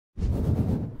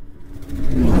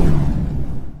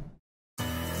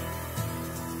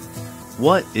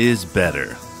What is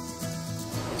better?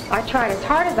 I tried as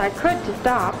hard as I could to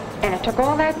stop, and it took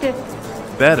all that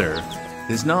distance. Better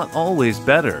is not always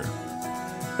better.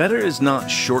 Better is not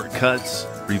shortcuts,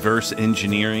 reverse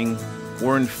engineering,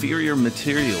 or inferior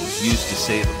materials used to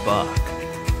save a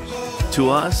buck.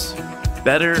 To us,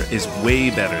 better is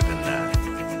way better than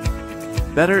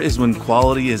that. Better is when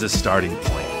quality is a starting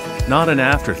point, not an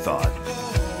afterthought.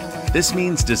 This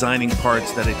means designing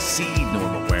parts that exceed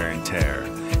normal wear and tear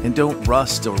and don't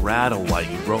rust or rattle while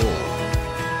you roll.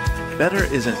 Better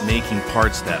isn't making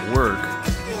parts that work.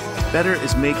 Better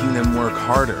is making them work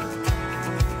harder.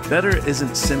 Better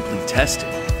isn't simply testing.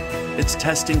 It's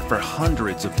testing for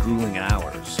hundreds of grueling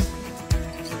hours.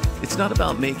 It's not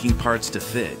about making parts to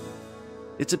fit.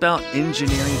 It's about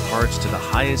engineering parts to the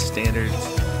highest standards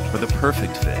for the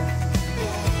perfect fit.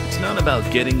 It's not about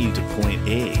getting you to point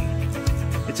A.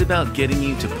 It's about getting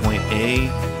you to point A,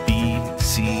 B,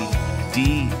 C,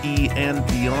 D, E, and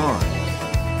beyond.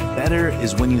 Better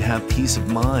is when you have peace of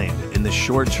mind in the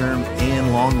short term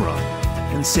and long run,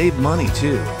 and save money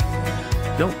too.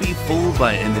 Don't be fooled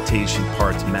by imitation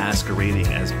parts masquerading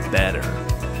as better.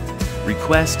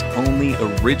 Request only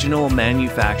original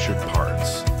manufactured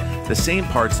parts, the same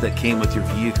parts that came with your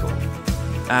vehicle.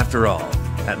 After all,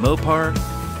 at Mopar,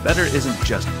 better isn't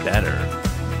just better.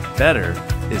 Better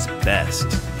is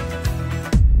best.